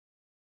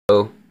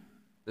So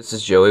this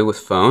is Joey with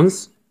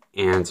phones,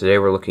 and today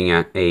we're looking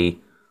at a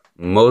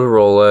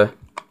Motorola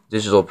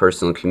Digital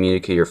Personal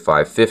Communicator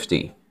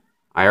 550.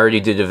 I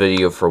already did a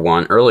video for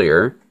one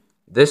earlier.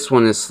 This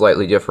one is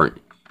slightly different.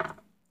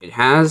 It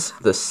has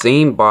the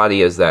same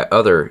body as that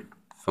other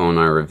phone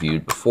I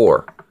reviewed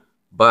before,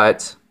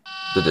 but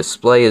the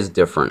display is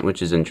different,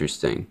 which is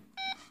interesting.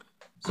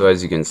 So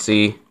as you can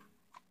see,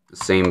 the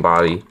same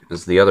body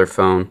as the other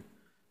phone,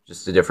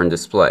 just a different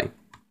display.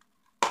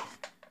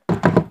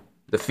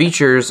 The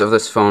features of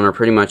this phone are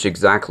pretty much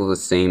exactly the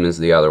same as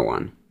the other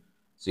one.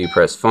 So you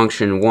press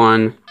function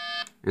 1,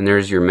 and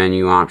there's your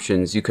menu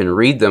options. You can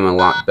read them a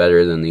lot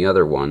better than the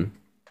other one.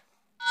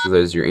 So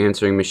there's your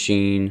answering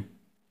machine,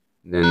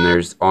 then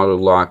there's auto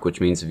lock,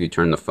 which means if you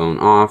turn the phone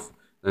off,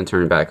 then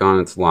turn it back on,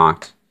 it's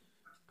locked.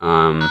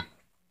 And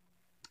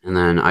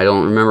then I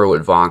don't remember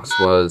what Vox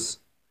was,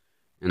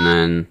 and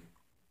then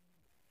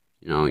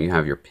you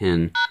have your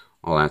PIN,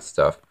 all that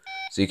stuff.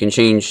 So you can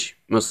change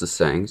most of the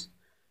settings.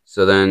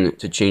 So then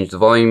to change the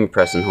volume,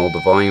 press and hold the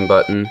volume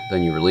button,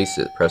 then you release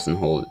it, press and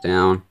hold it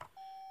down,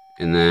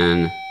 and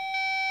then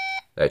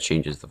that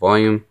changes the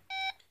volume.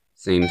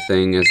 Same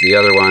thing as the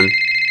other one.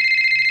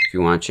 If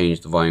you want to change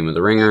the volume of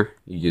the ringer,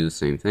 you do the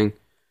same thing.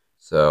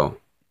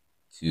 So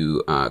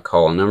to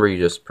call a number, you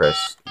just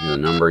press the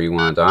number you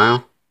want to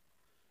dial,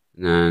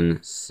 and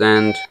then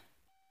send.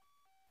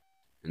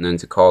 And then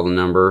to call the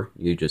number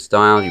you just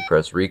dialed, you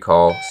press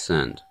recall,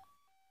 send.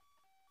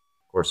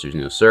 Of course, there's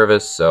no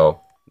service,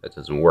 so that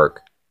doesn't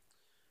work.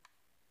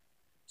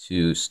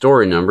 To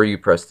store a number, you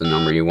press the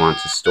number you want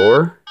to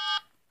store,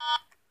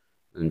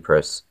 then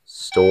press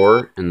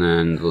store, and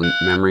then the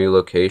memory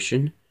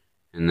location,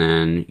 and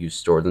then you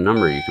store the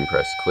number. You can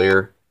press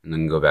clear, and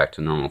then go back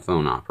to normal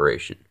phone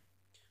operation.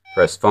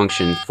 Press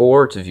function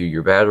 4 to view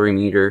your battery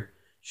meter.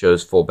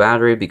 Shows full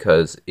battery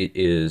because it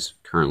is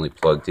currently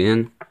plugged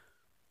in.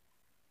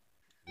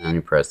 Then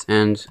you press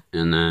end,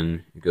 and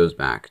then it goes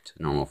back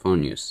to normal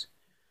phone use.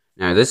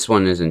 Now this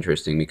one is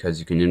interesting because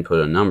you can input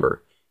a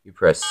number. You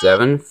press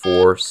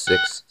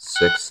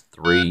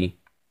 74663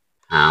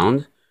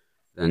 pound,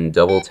 then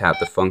double tap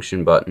the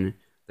function button,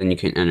 then you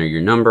can enter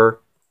your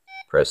number,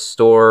 press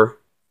store,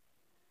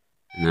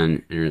 and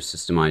then enter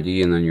system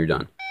ID, and then you're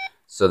done.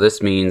 So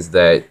this means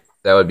that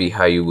would be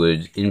how you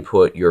would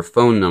input your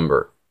phone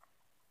number.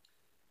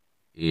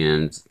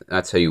 And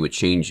that's how you would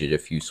change it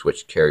if you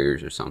switched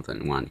carriers or something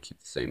and wanted to keep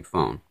the same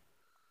phone.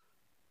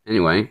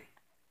 Anyway,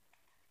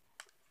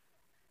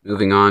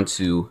 moving on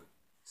to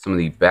some of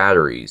the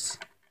batteries.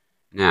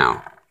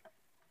 Now,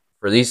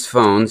 for these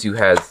phones, you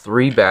had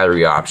 3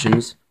 battery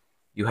options.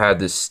 You had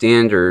the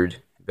standard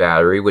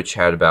battery, which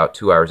had about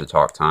 2 hours of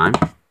talk time.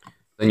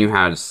 Then you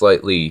had a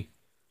slightly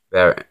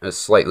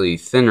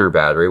thinner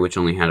battery, which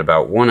only had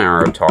about 1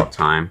 hour of talk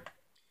time.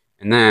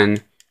 And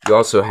then you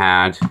also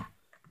had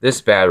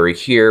this battery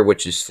here,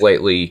 which is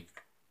slightly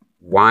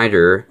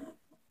wider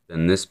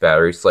than this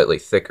battery, slightly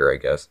thicker, I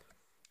guess.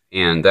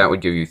 And that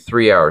would give you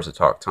 3 hours of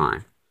talk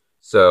time.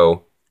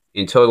 So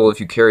in total,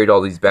 if you carried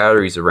all these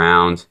batteries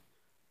around,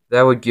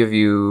 that would give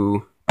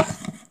you,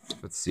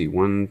 let's see,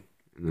 1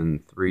 and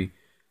then 3.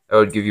 That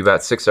would give you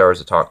about 6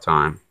 hours of talk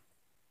time.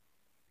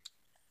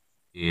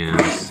 And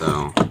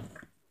so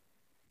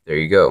there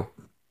you go.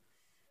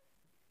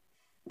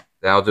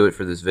 That'll do it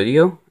for this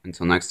video.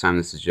 Until next time,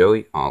 this is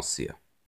Joey. I'll see ya.